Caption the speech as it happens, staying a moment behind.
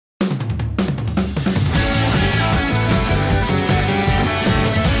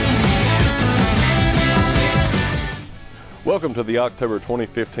Welcome to the October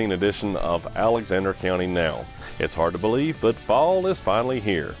 2015 edition of Alexander County Now. It's hard to believe, but fall is finally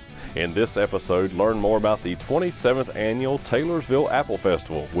here. In this episode, learn more about the 27th Annual Taylorsville Apple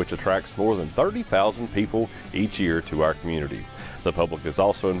Festival, which attracts more than 30,000 people each year to our community. The public is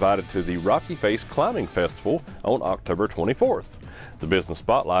also invited to the Rocky Face Climbing Festival on October 24th. The business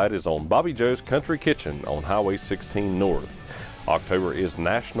spotlight is on Bobby Joe's Country Kitchen on Highway 16 North. October is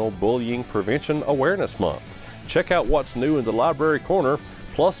National Bullying Prevention Awareness Month. Check out what's new in the Library Corner,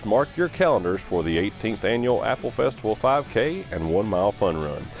 plus mark your calendars for the 18th Annual Apple Festival 5K and 1 Mile Fun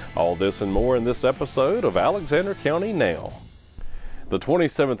Run. All this and more in this episode of Alexander County Now. The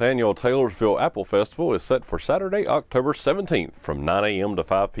 27th Annual Taylorsville Apple Festival is set for Saturday, October 17th from 9 a.m. to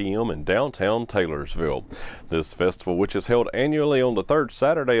 5 p.m. in downtown Taylorsville. This festival, which is held annually on the third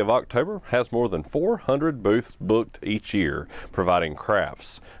Saturday of October, has more than 400 booths booked each year, providing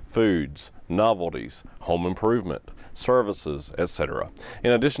crafts, foods, novelties, home improvement, services, etc.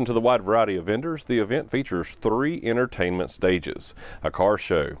 In addition to the wide variety of vendors, the event features 3 entertainment stages, a car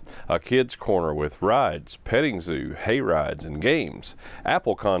show, a kids corner with rides, petting zoo, hay rides and games,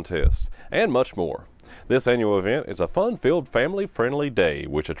 apple contests, and much more. This annual event is a fun-filled, family-friendly day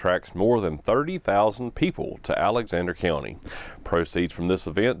which attracts more than 30,000 people to Alexander County. Proceeds from this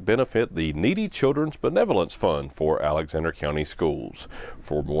event benefit the Needy Children's Benevolence Fund for Alexander County Schools.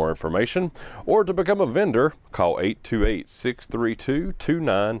 For more information or to become a vendor, call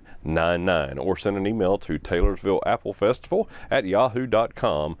 828-632-2999 or send an email to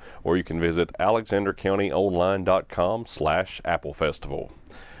taylorsvilleapplefestival@yahoo.com, or you can visit alexandercountyonline.com/applefestival.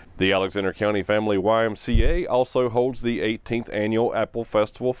 The Alexander County Family YMCA also holds the 18th Annual Apple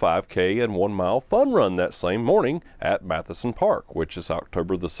Festival 5K and 1 Mile Fun Run that same morning at Matheson Park, which is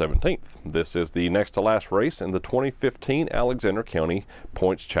October the 17th. This is the next to last race in the 2015 Alexander County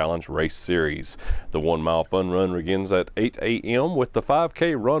Points Challenge Race Series. The 1 Mile Fun Run begins at 8 a.m. with the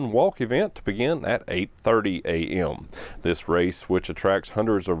 5K Run Walk event to begin at 8:30 a.m. This race, which attracts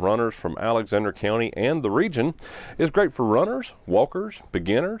hundreds of runners from Alexander County and the region, is great for runners, walkers,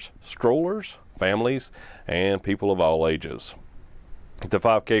 beginners, strollers, families, and people of all ages. The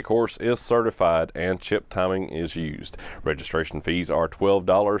 5K course is certified and chip timing is used. Registration fees are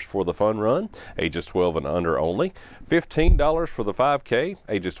 $12 for the fun run, ages 12 and under only, $15 for the 5K,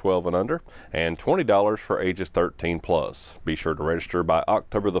 ages 12 and under, and $20 for ages 13 plus. Be sure to register by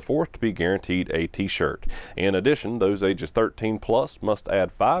October the 4th to be guaranteed a t-shirt. In addition, those ages 13 plus must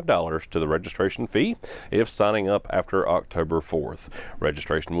add $5 to the registration fee if signing up after October 4th.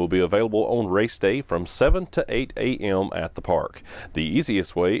 Registration will be available on race day from 7 to 8 a.m. at the park. The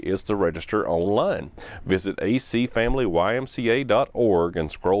easiest way is to register online. Visit acfamilyymca.org and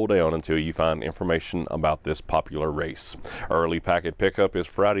scroll down until you find information about this popular race. Early packet pickup is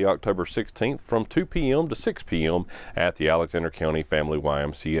Friday, October 16th from 2 p.m. to 6 p.m. at the Alexander County Family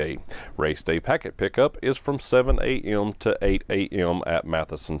YMCA. Race day packet pickup is from 7 a.m. to 8 a.m. at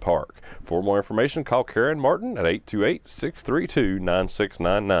Matheson Park. For more information, call Karen Martin at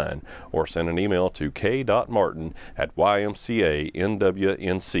 828-632-9699 or send an email to k.martin@ymcanwnc.org.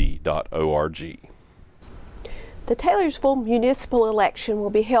 The Taylorsville Municipal Election will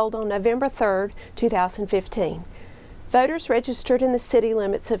be held on November 3rd, 2015. Voters registered in the city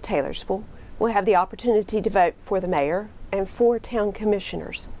limits of Taylorsville will have the opportunity to vote for the mayor and 4 town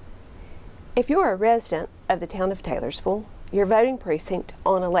commissioners. If you are a resident of the town of Taylorsville, your voting precinct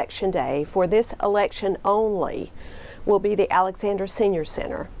on election day for this election only will be the Alexander Senior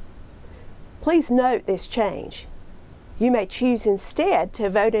Center. Please note this change. You may choose instead to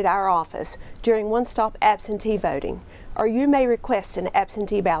vote at our office during one-stop absentee voting, or you may request an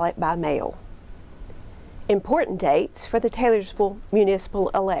absentee ballot by mail. Important dates for the Taylorsville Municipal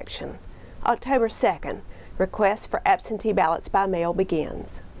Election. October 2nd, request for absentee ballots by mail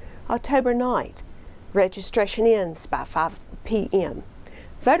begins. October 9th, registration ends by 5 p.m.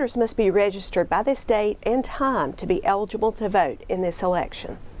 Voters must be registered by this date and time to be eligible to vote in this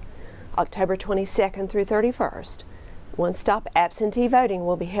election. October 22nd through 31st, one-stop absentee voting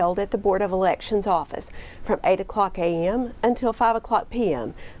will be held at the Board of Elections office from 8 o'clock a.m. until 5 o'clock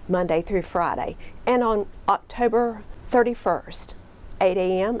p.m. Monday through Friday, and on October 31st, 8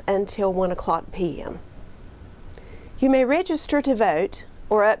 a.m. until 1 o'clock p.m. You may register to vote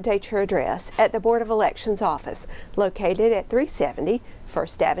or update your address at the Board of Elections office located at 370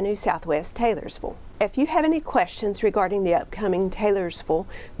 First Avenue Southwest, Taylorsville. If you have any questions regarding the upcoming Taylorsville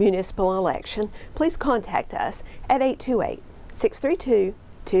Municipal Election, please contact us at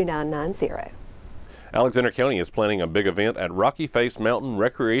 828-632-2990. Alexander County is planning a big event at Rocky Face Mountain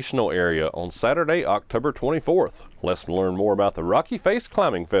Recreational Area on Saturday, October 24th. Let's learn more about the Rocky Face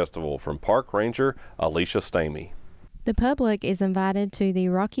Climbing Festival from Park Ranger Alicia Stamey. The public is invited to the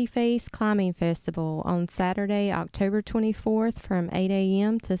Rocky Face Climbing Festival on Saturday, October 24th from 8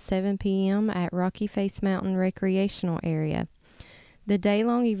 a.m. to 7 p.m. at Rocky Face Mountain Recreational Area. The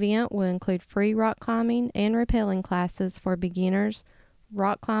day-long event will include free rock climbing and rappelling classes for beginners,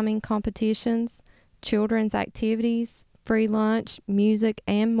 rock climbing competitions, children's activities, free lunch, music,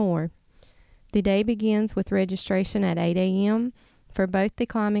 and more. The day begins with registration at 8 a.m. for both the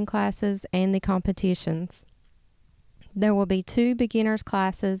climbing classes and the competitions. There will be 2 beginners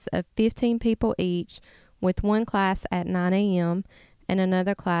classes of 15 people each, with one class at 9 a.m. and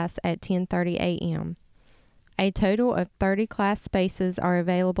another class at 10:30 a.m. A total of 30 class spaces are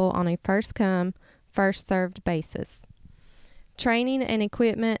available on a first-come, first-served basis. Training and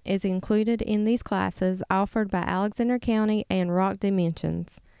equipment is included in these classes offered by Alexander County and Rock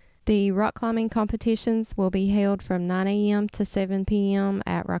Dimensions. The rock climbing competitions will be held from 9 a.m. to 7 p.m.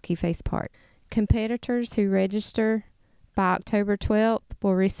 at Rocky Face Park. Competitors who register by October 12th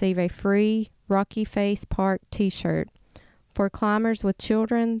will receive a free Rocky Face Park t-shirt. For climbers with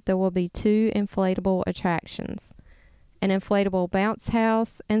children, there will be 2 inflatable attractions. An inflatable bounce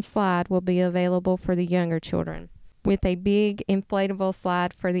house and slide will be available for the younger children, with a big inflatable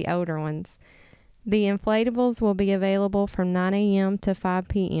slide for the older ones. The inflatables will be available from 9 a.m. to 5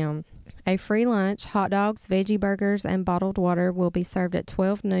 p.m. A free lunch, hot dogs, veggie burgers, and bottled water will be served at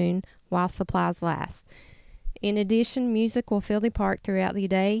 12 noon while supplies last. In addition, music will fill the park throughout the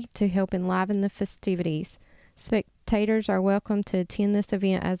day to help enliven the festivities. Spectators are welcome to attend this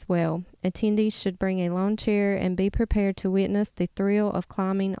event as well. Attendees should bring a lawn chair and be prepared to witness the thrill of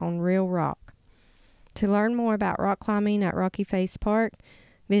climbing on real rock. To learn more about rock climbing at Rocky Face Park,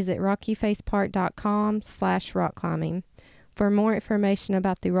 visit rockyfacepark.com/rock climbing. For more information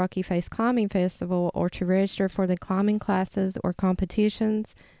about the Rocky Face Climbing Festival or to register for the climbing classes or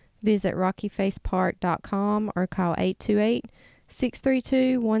competitions, visit rockyfacepark.com or call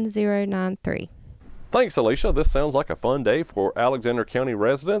 828-632-1093. Thanks, Alicia. This sounds like a fun day for Alexander County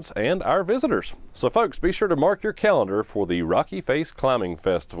residents and our visitors. So folks, be sure to mark your calendar for the Rocky Face Climbing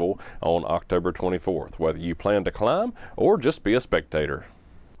Festival on October 24th, whether you plan to climb or just be a spectator.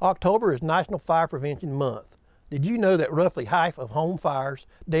 October is National Fire Prevention Month. Did you know that roughly half of home fires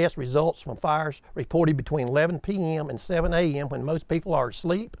deaths results from fires reported between 11 p.m. and 7 a.m. when most people are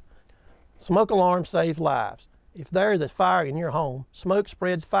asleep? Smoke alarms save lives. If there is a fire in your home, smoke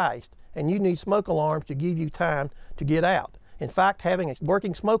spreads fast, and you need smoke alarms to give you time to get out. In fact, having a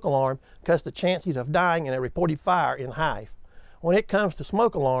working smoke alarm cuts the chances of dying in a reported fire in half. When it comes to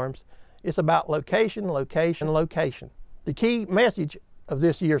smoke alarms, it's about location, location, location. The key message of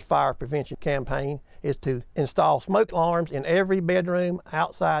this year's fire prevention campaign is to install smoke alarms in every bedroom,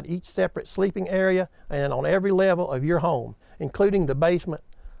 outside each separate sleeping area, and on every level of your home, including the basement.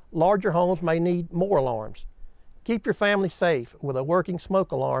 Larger homes may need more alarms. Keep your family safe with a working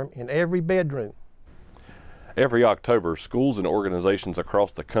smoke alarm in every bedroom. Every October, schools and organizations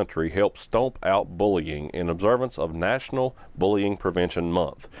across the country help stomp out bullying in observance of National Bullying Prevention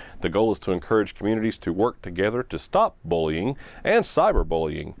Month. The goal is to encourage communities to work together to stop bullying and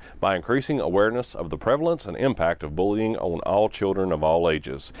cyberbullying by increasing awareness of the prevalence and impact of bullying on all children of all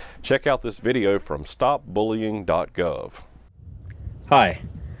ages. Check out this video from stopbullying.gov. Hi,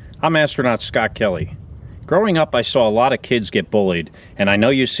 I'm astronaut Scott Kelly. Growing up, I saw a lot of kids get bullied, and I know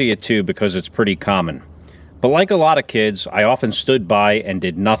you see it too because it's pretty common. But like a lot of kids, I often stood by and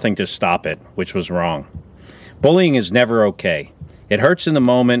did nothing to stop it, which was wrong. Bullying is never okay. It hurts in the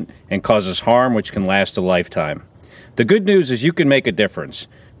moment and causes harm which can last a lifetime. The good news is you can make a difference.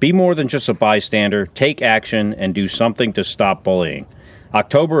 Be more than just a bystander, take action, and do something to stop bullying.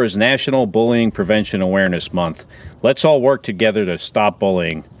 October is National Bullying Prevention Awareness Month. Let's all work together to stop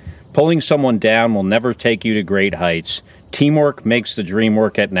bullying. Pulling someone down will never take you to great heights. Teamwork makes the dream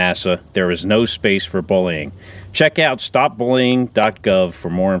work at NASA. There is no space for bullying. Check out stopbullying.gov for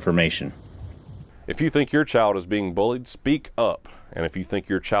more information. If you think your child is being bullied, speak up. And if you think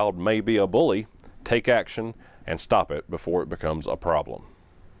your child may be a bully, take action and stop it before it becomes a problem.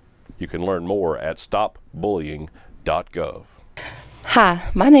 You can learn more at stopbullying.gov. Hi,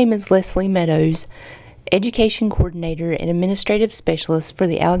 my name is Leslie Meadows, Education Coordinator and Administrative Specialist for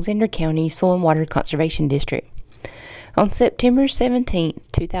the Alexander County Soil and Water Conservation District. On September 17,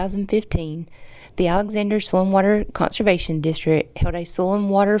 2015, the Alexander Soil and Water Conservation District held a soil and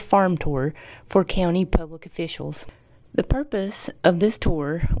water farm tour for county public officials. The purpose of this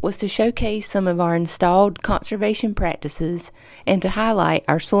tour was to showcase some of our installed conservation practices and to highlight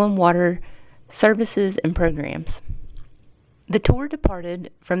our soil and water services and programs. The tour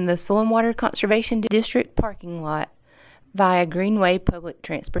departed from the Soil and Water Conservation District parking lot via Greenway Public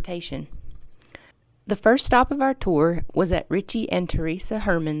Transportation. The first stop of our tour was at Richie and Teresa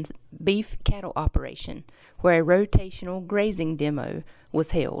Herman's beef cattle operation, where a rotational grazing demo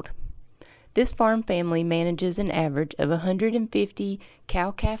was held. This farm family manages an average of 150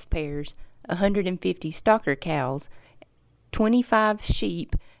 cow-calf pairs, 150 stocker cows, 25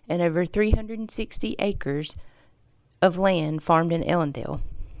 sheep, and over 360 acres of land farmed in Ellendale.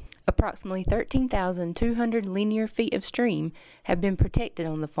 Approximately 13,200 linear feet of stream have been protected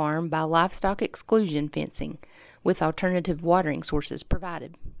on the farm by livestock exclusion fencing, with alternative watering sources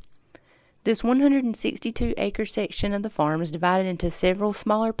provided. This 162-acre section of the farm is divided into several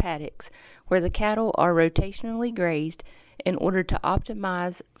smaller paddocks where the cattle are rotationally grazed in order to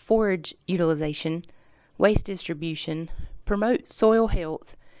optimize forage utilization, waste distribution, promote soil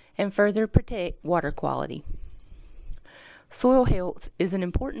health, and further protect water quality. Soil health is an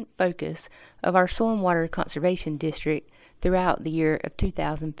important focus of our Soil and Water Conservation District throughout the year of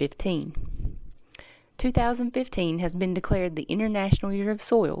 2015. 2015 has been declared the International Year of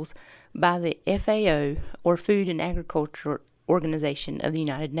Soils by the FAO, or Food and Agriculture Organization of the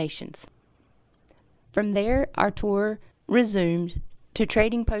United Nations. From there, our tour resumed to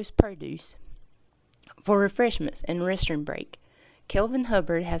Trading Post Produce for refreshments and restroom break. Kelvin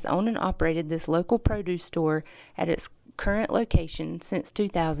Hubbard has owned and operated this local produce store at its current location since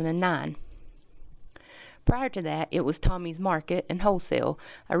 2009. Prior to that, it was Tommy's Market and Wholesale,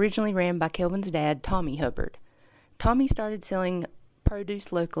 originally ran by Kelvin's dad, Tommy Hubbard. Tommy started selling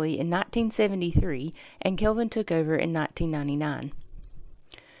produce locally in 1973, and Kelvin took over in 1999.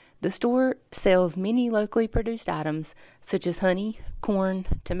 The store sells many locally produced items such as honey, corn,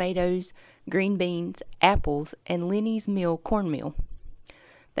 tomatoes, green beans, apples, and Lenny's Mill cornmeal.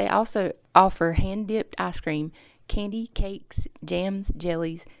 They also offer hand-dipped ice cream, candy, cakes, jams,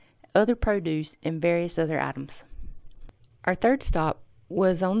 jellies, other produce, and various other items. Our third stop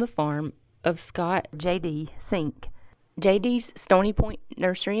was on the farm of Scott J.D. Sink. J.D.'s Stony Point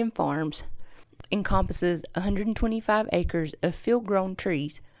Nursery and Farms encompasses 125 acres of field-grown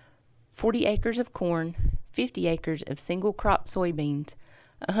trees, 40 acres of corn, 50 acres of single-crop soybeans,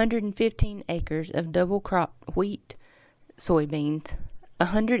 115 acres of double-crop wheat, soybeans,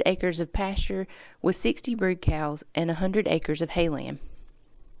 100 acres of pasture with 60 brood cows, and 100 acres of hayland.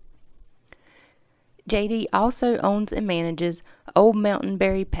 J.D. also owns and manages Old Mountain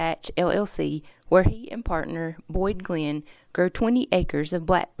Berry Patch LLC, where he and partner Boyd Glenn grow 20 acres of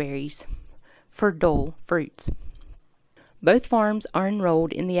blackberries for Dole Fruits. Both farms are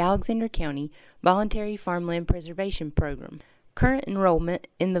enrolled in the Alexander County Voluntary Farmland Preservation Program. Current enrollment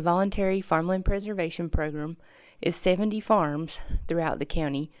in the Voluntary Farmland Preservation Program is 70 farms throughout the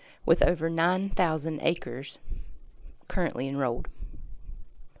county, with over 9,000 acres currently enrolled.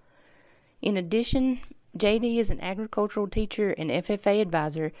 In addition, J.D. is an agricultural teacher and FFA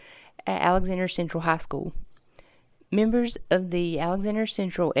advisor at Alexander Central High School. Members of the Alexander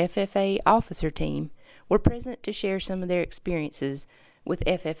Central FFA officer team were present to share some of their experiences with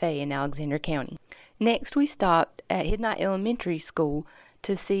FFA in Alexander County. Next, we stopped at Hiddenite Elementary School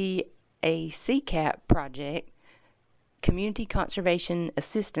to see a CCAP project, Community Conservation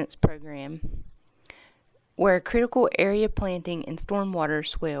Assistance Program, where a critical area planting and stormwater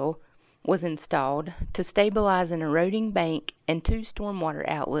swell was installed to stabilize an eroding bank and 2 stormwater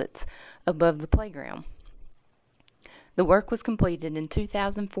outlets above the playground. The work was completed in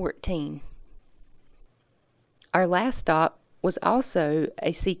 2014. Our last stop was also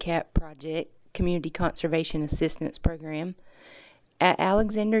a CCAP project, Community Conservation Assistance Program, at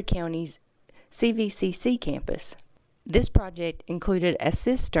Alexander County's CVCC campus. This project included a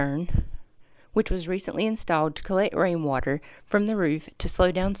cistern, which was recently installed to collect rainwater from the roof to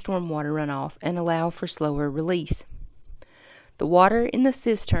slow down stormwater runoff and allow for slower release. The water in the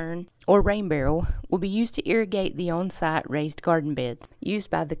cistern or rain barrel will be used to irrigate the on-site raised garden beds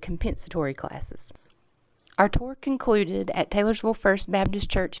used by the compensatory classes. Our tour concluded at Taylorsville First Baptist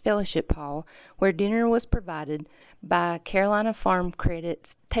Church Fellowship Hall, where dinner was provided by Carolina Farm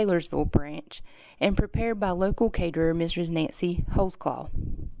Credit's Taylorsville branch and prepared by local caterer Mrs. Nancy Holesclaw.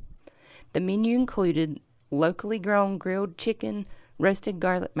 The menu included locally grown grilled chicken, roasted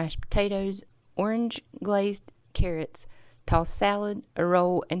garlic mashed potatoes, orange glazed carrots, tossed salad, a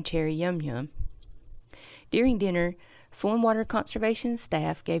roll, and cherry yum yum. During dinner, Soil and Water Conservation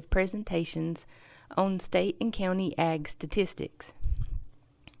staff gave presentations on state and county ag statistics.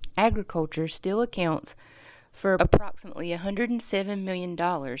 Agriculture still accounts for approximately $107 million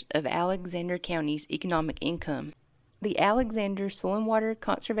of Alexander County's economic income. The Alexander Soil and Water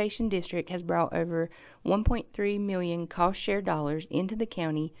Conservation District has brought over $1.3 million cost-share dollars into the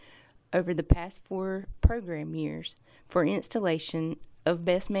county over the past 4 program years for installation of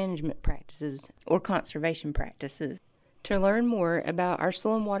best management practices or conservation practices. To learn more about our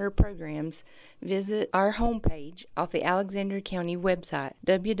soil and water programs, visit our homepage off the Alexander County website,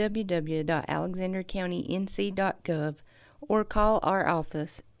 www.alexandercountync.gov, or call our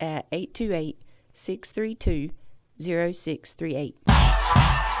office at 828-632-0638.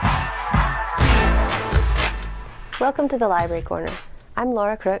 Welcome to the Library Corner. I'm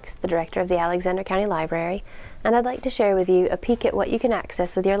Laura Crooks, the director of the Alexander County Library, and I'd like to share with you a peek at what you can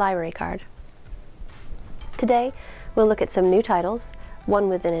access with your library card. Today, we'll look at some new titles, one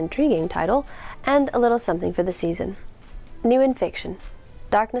with an intriguing title, and a little something for the season. New in fiction,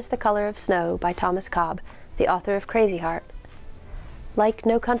 Darkness the Color of Snow by Thomas Cobb, the author of Crazy Heart. Like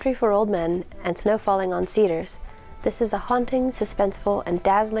No Country for Old Men and Snow Falling on Cedars, this is a haunting, suspenseful, and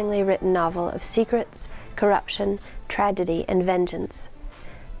dazzlingly written novel of secrets, corruption, tragedy, and vengeance.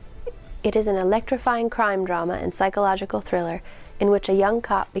 It is an electrifying crime drama and psychological thriller in which a young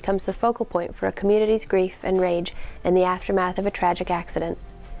cop becomes the focal point for a community's grief and rage in the aftermath of a tragic accident.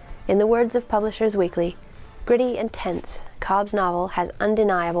 In the words of Publishers Weekly, gritty and tense, Cobb's novel has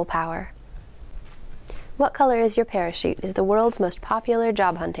undeniable power. What Color is Your Parachute is the world's most popular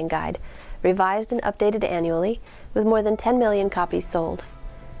job hunting guide, revised and updated annually, with more than 10 million copies sold.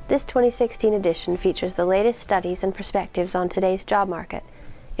 This 2016 edition features the latest studies and perspectives on today's job market,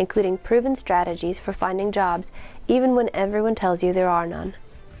 including proven strategies for finding jobs even when everyone tells you there are none.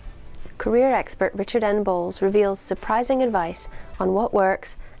 Career expert Richard N. Bowles reveals surprising advice on what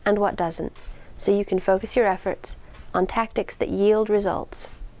works and what doesn't, so you can focus your efforts on tactics that yield results.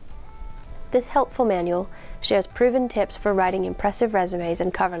 This helpful manual shares proven tips for writing impressive resumes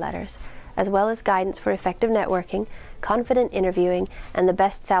and cover letters, as well as guidance for effective networking, confident interviewing, and the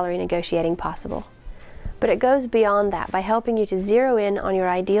best salary negotiating possible. But it goes beyond that by helping you to zero in on your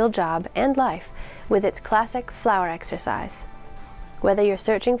ideal job and life with its classic flower exercise. Whether you're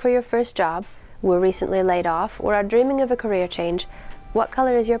searching for your first job, were recently laid off, or are dreaming of a career change, What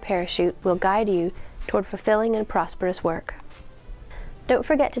Color is Your Parachute will guide you toward fulfilling and prosperous work. Don't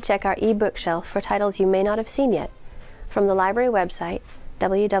forget to check our e-book shelf for titles you may not have seen yet. From the library website,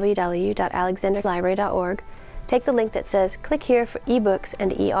 www.alexanderlibrary.org, take the link that says click here for e-books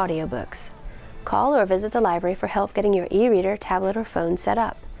and e-audiobooks. Call or visit the library for help getting your e-reader, tablet, or phone set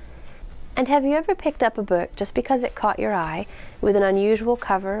up. And have you ever picked up a book just because it caught your eye with an unusual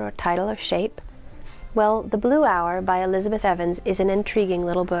cover or title or shape? Well, The Blue Hour by Elizabeth Evans is an intriguing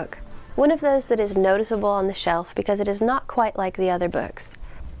little book. One of those that is noticeable on the shelf because it is not quite like the other books.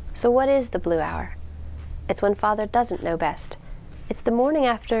 So what is the Blue Hour? It's when Father doesn't know best. It's the morning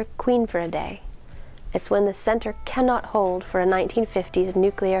after Queen for a Day. It's when the center cannot hold for a 1950s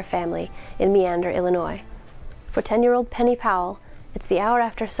nuclear family in Meander, Illinois. For 10-year-old Penny Powell, it's the hour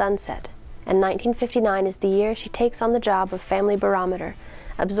after sunset, and 1959 is the year she takes on the job of family barometer,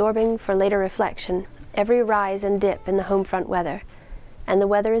 absorbing for later reflection every rise and dip in the home front weather. And the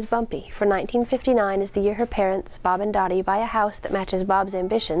weather is bumpy, for 1959 is the year her parents, Bob and Dottie, buy a house that matches Bob's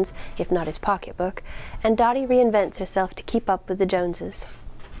ambitions, if not his pocketbook, and Dottie reinvents herself to keep up with the Joneses.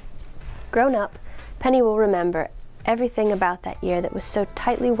 Grown up, Penny will remember everything about that year that was so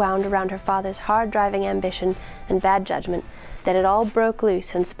tightly wound around her father's hard-driving ambition and bad judgment that it all broke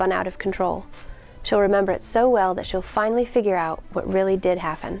loose and spun out of control. She'll remember it so well that she'll finally figure out what really did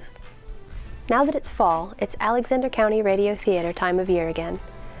happen. Now that it's fall, it's Alexander County Radio Theater time of year again.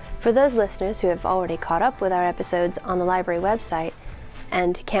 For those listeners who have already caught up with our episodes on the library website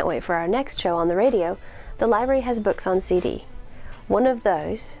and can't wait for our next show on the radio, the library has books on CD. One of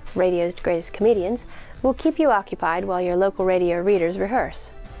those, Radio's Greatest Comedians, will keep you occupied while your local radio readers rehearse.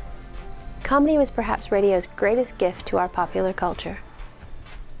 Comedy was perhaps radio's greatest gift to our popular culture.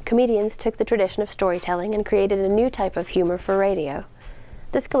 Comedians took the tradition of storytelling and created a new type of humor for radio.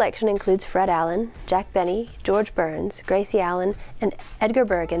 This collection includes Fred Allen, Jack Benny, George Burns, Gracie Allen, and Edgar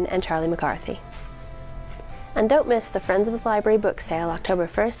Bergen and Charlie McCarthy. And don't miss the Friends of the Library book sale October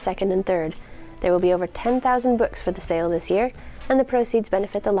 1st, 2nd, and 3rd. There will be over 10,000 books for the sale this year, and the proceeds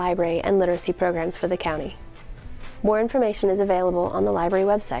benefit the library and literacy programs for the county. More information is available on the library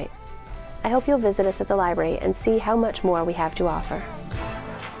website. I hope you'll visit us at the library and see how much more we have to offer.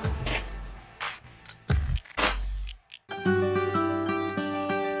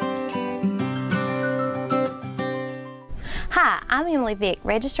 Hi, I'm Emily Vick,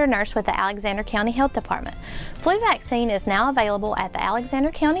 registered nurse with the Alexander County Health Department. Flu vaccine is now available at the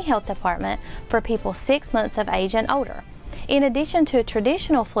Alexander County Health Department for people 6 months of age and older. In addition to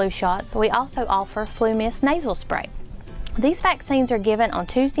traditional flu shots, we also offer Flu Mist nasal spray. These vaccines are given on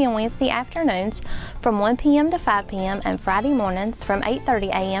Tuesday and Wednesday afternoons from 1 p.m. to 5 p.m. and Friday mornings from 8:30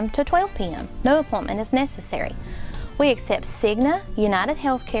 a.m. to 12 p.m. No appointment is necessary. We accept Cigna, United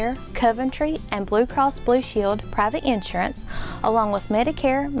Healthcare, Coventry, and Blue Cross Blue Shield private insurance, along with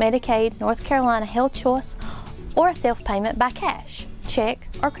Medicare, Medicaid, North Carolina Health Choice, or a self-payment by cash, check,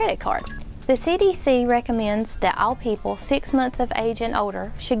 or credit card. The CDC recommends that all people 6 months of age and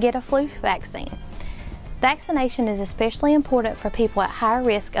older should get a flu vaccine. Vaccination is especially important for people at high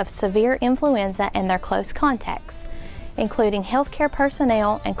risk of severe influenza and their close contacts, including healthcare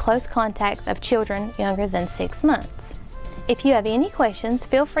personnel and close contacts of children younger than 6 months. If you have any questions,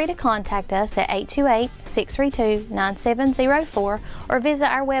 feel free to contact us at 828-632-9704 or visit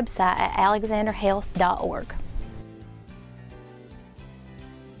our website at alexanderhealth.org.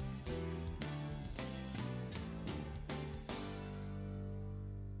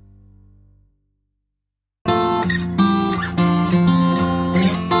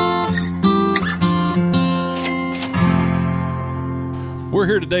 We're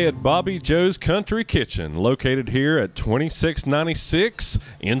here today at Bobby Joe's Country Kitchen, located here at 2696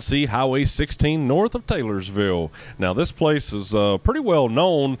 NC Highway 16 north of Taylorsville. Now, this place is pretty well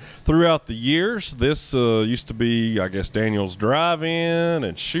known throughout the years. This used to be, I guess, Daniel's Drive-In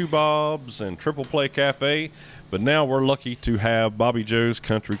and Shoe Bob's and Triple Play Cafe. But now we're lucky to have Bobby Joe's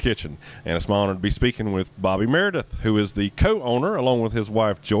Country Kitchen. And it's my honor to be speaking with Bobby Meredith, who is the co-owner, along with his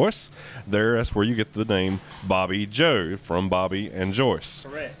wife, Joyce. That's where you get the name Bobby Joe, from Bobby and Joyce.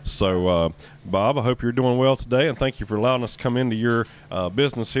 Correct. So, Bob, I hope you're doing well today, and thank you for allowing us to come into your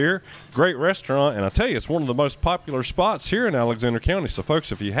business here. Great restaurant, and I tell you, it's one of the most popular spots here in Alexander County. So,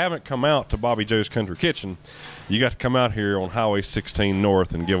 folks, if you haven't come out to Bobby Joe's Country Kitchen, you got to come out here on Highway 16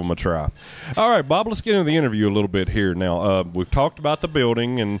 North and give them a try. All right, Bob, let's get into the interview a little bit here. Now, we've talked about the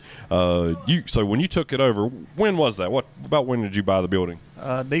building, and so when you took it over, when was that? About when did you buy the building?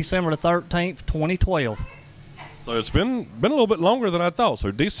 December the 13th, 2012. So it's been a little bit longer than I thought.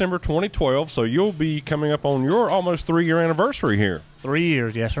 So December 2012, so you'll be coming up on your almost 3-year anniversary here. 3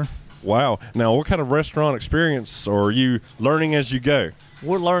 years, yes, sir. Wow. Now, what kind of restaurant experience are you learning as you go?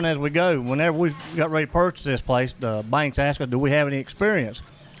 We're learning as we go. Whenever we got ready to purchase this place, the banks ask us, do we have any experience?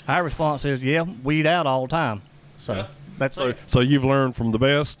 Our response is, yeah, we eat out all the time. So yeah. that's it. So you've learned from the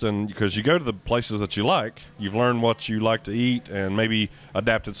best, and because you go to the places that you like, you've learned what you like to eat and maybe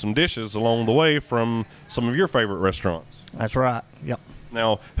adapted some dishes along the way from some of your favorite restaurants. That's right, yep.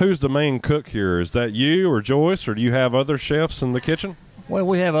 Now, who's the main cook here? Is that you or Joyce, or do you have other chefs in the kitchen? Well,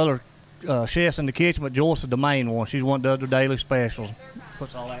 we have other chefs in the kitchen, but Joyce is the main one. She's one that does the daily specials,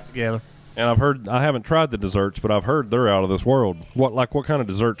 puts all that together. And I've heard, I haven't tried the desserts, but I've heard they're out of this world. What kind of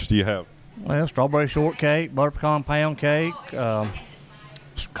desserts do you have? Well, strawberry shortcake, butter pecan pound cake,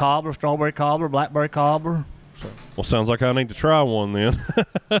 cobbler, strawberry cobbler, blackberry cobbler. So. Well, sounds like I need to try one then.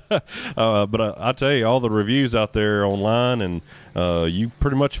 But I tell you, all the reviews out there online, and you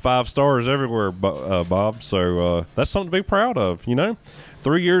pretty much 5 stars everywhere, Bob. So that's something to be proud of, you know.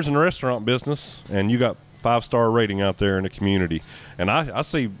 3 years in the restaurant business, and you got 5-star rating out there in the community. And I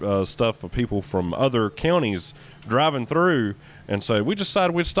see stuff of people from other counties driving through and say, we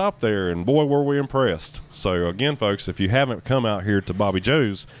decided we'd stop there, and boy, were we impressed. So again, folks, if you haven't come out here to Bobby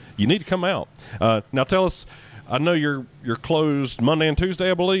Joe's, you need to come out. Now tell us, I know you're closed Monday and Tuesday,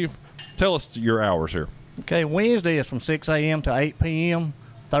 I believe. Tell us your hours here. Okay, Wednesday is from 6 a.m. to 8 p.m.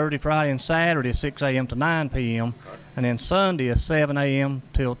 Thursday, Friday, and Saturday is 6 a.m. to 9 p.m. And then Sunday is 7 a.m.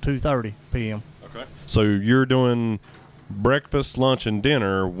 till 2:30 p.m. Okay. So you're doing breakfast, lunch, and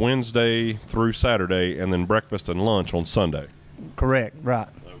dinner Wednesday through Saturday, and then breakfast and lunch on Sunday. Correct, right.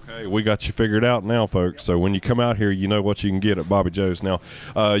 Okay, we got you figured out now, folks. So when you come out here, you know what you can get at Bobby Joe's. Now,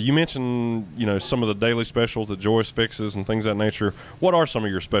 you mentioned, you know, some of the daily specials that Joyce fixes and things of that nature. What are some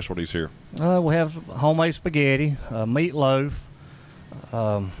of your specialties here? We have homemade spaghetti, meatloaf,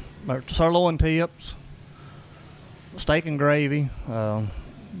 sirloin tips, steak and gravy, and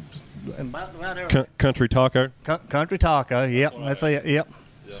country taco. Country taco, yep, that's it, yep.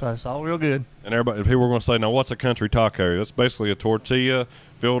 So it's all real good. And everybody, people are going to say, now what's a country taco? That's basically a tortilla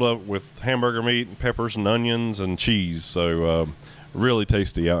filled up with hamburger meat and peppers and onions and cheese. So really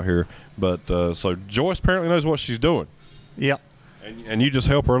tasty out here. But so Joyce apparently knows what she's doing. Yep. And you just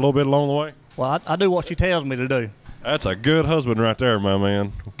help her a little bit along the way? Well, I do what she tells me to do. That's a good husband right there, my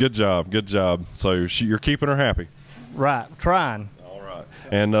man. Good job, good job. So you're keeping her happy. Right, trying. All right.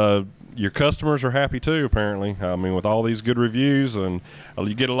 And your customers are happy too, apparently. I mean, with all these good reviews, and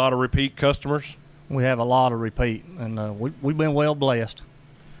you get a lot of repeat customers. We have a lot of repeat, and we've been well blessed.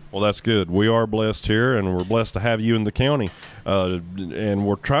 Well, that's good. We are blessed here, and we're blessed to have you in the county. And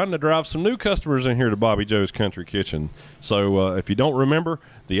we're trying to drive some new customers in here to Bobby Joe's Country Kitchen. So if you don't remember,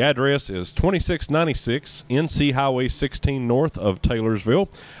 the address is 2696 NC Highway 16 north of Taylorsville.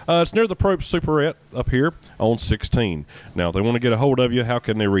 It's near the Probst Superette up here on 16. Now, if they want to get a hold of you, how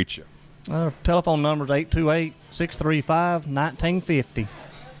can they reach you? Telephone number is 828-635-1950.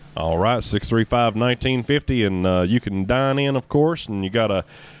 All right, 635-1950, and you can dine in, of course, and you got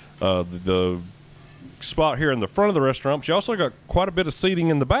the spot here in the front of the restaurant, but you also got quite a bit of seating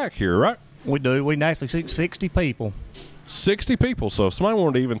in the back here, right? We do. We can actually seat 60 people. 60 people, so if somebody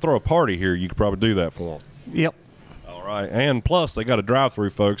wanted to even throw a party here, you could probably do that for them. Yep. All right, and plus they got a drive-through,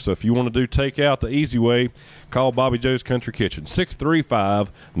 folks, so if you want to do takeout the easy way, call Bobby Joe's Country Kitchen,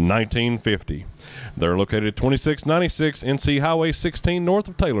 635-1950. They're located at 2696 NC Highway 16 north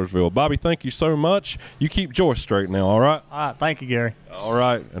of Taylorsville. Bobby, thank you so much. You keep Joyce straight now, all right? All right, thank you, Gary. All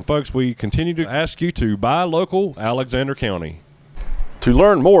right, and folks, we continue to ask you to buy local Alexander County. To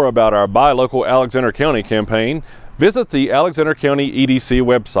learn more about our Buy Local Alexander County campaign, visit the Alexander County EDC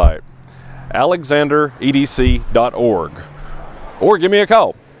website, alexanderedc.org, or give me a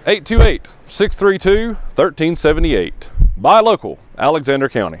call, 828-632-1378. Buy Local Alexander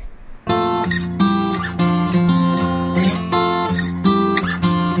County.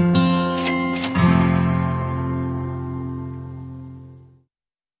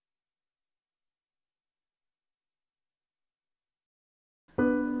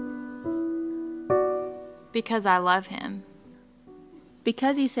 Because I love him.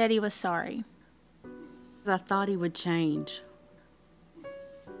 Because he said he was sorry. I thought he would change.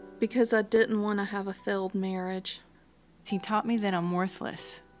 Because I didn't want to have a failed marriage. He taught me that I'm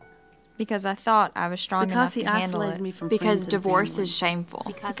worthless. Because I thought I was strong enough to handle it. Me from because friends and divorce family. is shameful.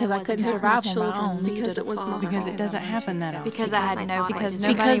 Because I couldn't survive on my own. Because it was my Because it doesn't happen that often. Because I had no. Because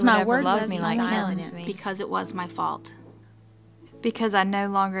nobody because would my ever word love was me like him. because it was my fault. Because I no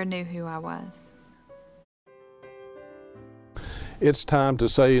longer knew who I was. It's time to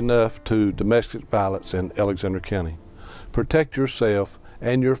say enough to domestic violence in Alexander County. Protect yourself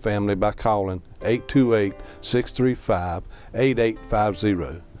and your family by calling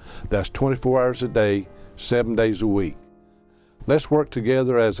 828-635-8850. That's 24 hours a day, 7 days a week. Let's work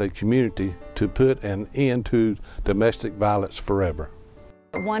together as a community to put an end to domestic violence forever.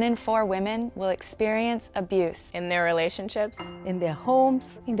 1 in 4 women will experience abuse in their relationships, in their homes,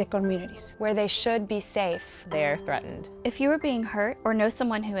 in their communities, where they should be safe. They are threatened. If you are being hurt or know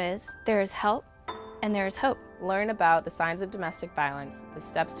someone who is, there is help and there is hope. Learn about the signs of domestic violence, the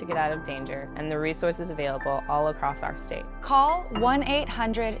steps to get out of danger, and the resources available all across our state. Call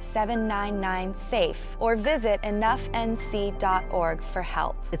 1-800-799-SAFE or visit enoughnc.org for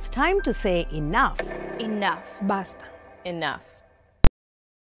help. It's time to say enough. Enough. Basta. Enough.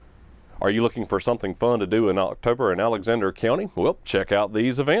 Are you looking for something fun to do in October in Alexander County? Well, check out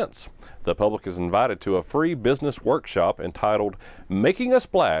these events. The public is invited to a free business workshop entitled Making a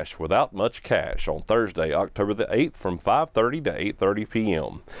Splash Without Much Cash on Thursday, October the 8th from 5:30 to 8:30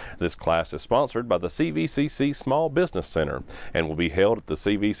 p.m. This class is sponsored by the CVCC Small Business Center and will be held at the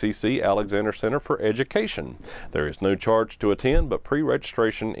CVCC Alexander Center for Education. There is no charge to attend, but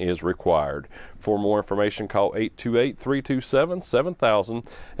pre-registration is required. For more information, call 828-327-7000,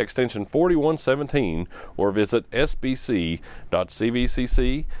 extension 4117, or visit sbc.cvcc.edu.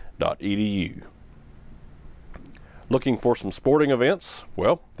 Looking for some sporting events?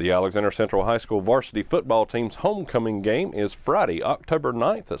 Well, the Alexander Central High School varsity football team's homecoming game is Friday, October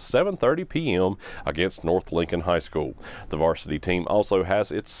 9th at 7:30 p.m. against North Lincoln High School. The varsity team also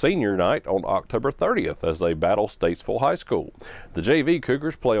has its senior night on October 30th as they battle Statesville High School. The JV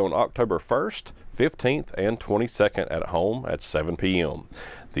Cougars play on October 1st, 15th, and 22nd at home at 7 p.m.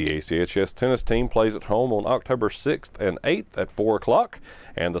 The ACHS tennis team plays at home on October 6th and 8th at 4 o'clock,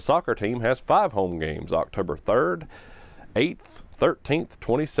 and the soccer team has 5 home games, October 3rd, 8th, 13th,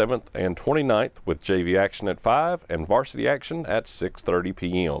 27th, and 29th, with JV action at 5 and varsity action at 6:30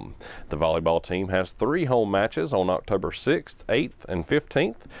 p.m. The volleyball team has 3 home matches on October 6th, 8th, and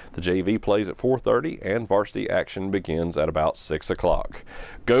 15th. The JV plays at 4:30 and varsity action begins at about 6 o'clock.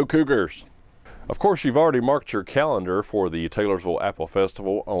 Go Cougars! Of course, you've already marked your calendar for the Taylorsville Apple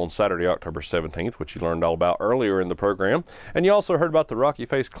Festival on Saturday, October 17th, which you learned all about earlier in the program. And you also heard about the Rocky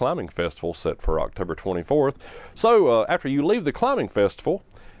Face Climbing Festival set for October 24th. So after you leave the climbing festival,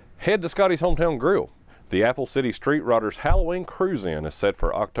 head to Scotty's Hometown Grill. The Apple City Street Riders Halloween Cruise-In is set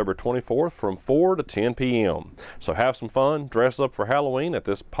for October 24th from 4 to 10 p.m. So have some fun, dress up for Halloween at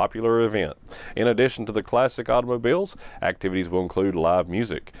this popular event. In addition to the classic automobiles, activities will include live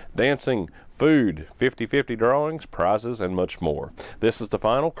music, dancing, food, 50-50 drawings, prizes, and much more. This is the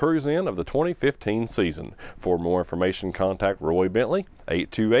final cruise-in of the 2015 season. For more information, contact Roy Bentley,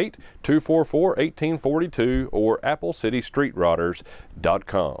 828-244-1842 or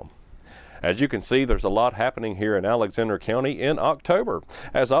applecitystreetriders.com. As you can see, there's a lot happening here in Alexander County in October.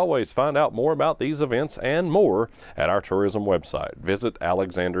 As always, find out more about these events and more at our tourism website. Visit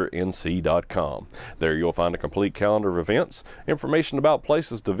alexandernc.com. There you'll find a complete calendar of events, information about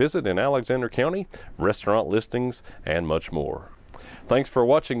places to visit in Alexander County, restaurant listings, and much more. Thanks for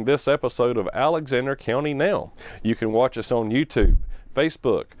watching this episode of Alexander County Now. You can watch us on YouTube,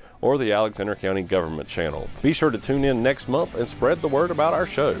 Facebook, or the Alexander County Government channel. Be sure to tune in next month and spread the word about our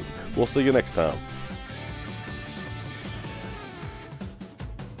show. We'll see you next time.